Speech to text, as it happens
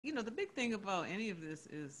the big thing about any of this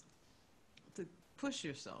is to push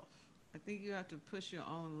yourself. I think you have to push your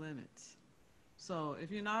own limits. So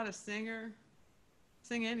if you're not a singer,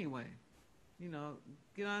 sing anyway. You know,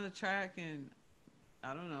 get on the track and,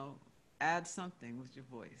 I don't know, add something with your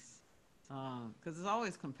voice. Because it's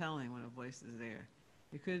always compelling when a voice is there.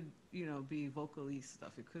 It could, be vocally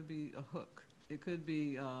stuff. It could be a hook. It could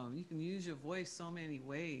be, you can use your voice so many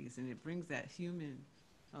ways, and it brings that human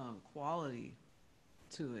quality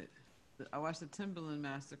to it. I watched the Timberland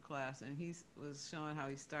master class, and he was showing how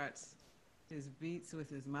he starts his beats with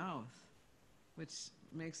his mouth, which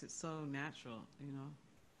makes it so natural,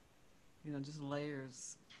 just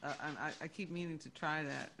layers. I keep meaning to try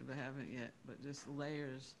that, but haven't yet. But just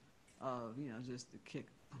layers of, just the kick,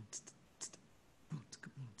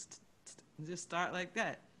 and just start like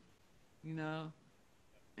that, you know,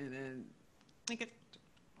 and then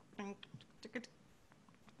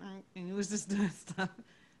and it was just doing stuff,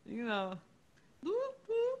 you know, whoop,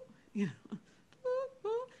 whoop, whoop,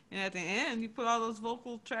 whoop. And at the end, you put all those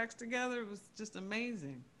vocal tracks together. It was just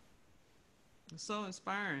amazing. It was so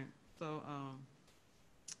inspiring. So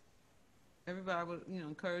everybody would,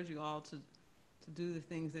 encourage you all to do the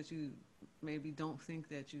things that you maybe don't think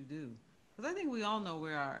that you do. Because I think we all know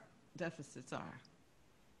where our deficits are.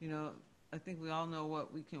 You know, I think we all know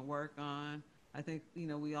what we can work on. I think,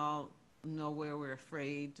 we all know where we're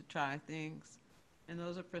afraid to try things. And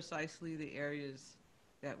those are precisely the areas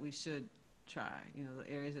that we should try, the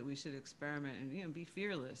areas that we should experiment and, be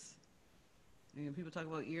fearless. People talk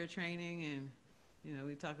about ear training and,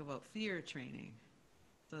 we talk about fear training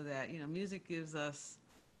so that, music gives us,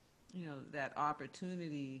 that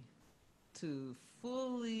opportunity to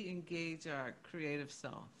fully engage our creative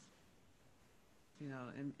self.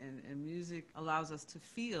 And music allows us to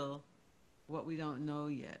feel what we don't know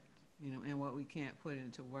yet, and what we can't put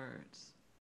into words.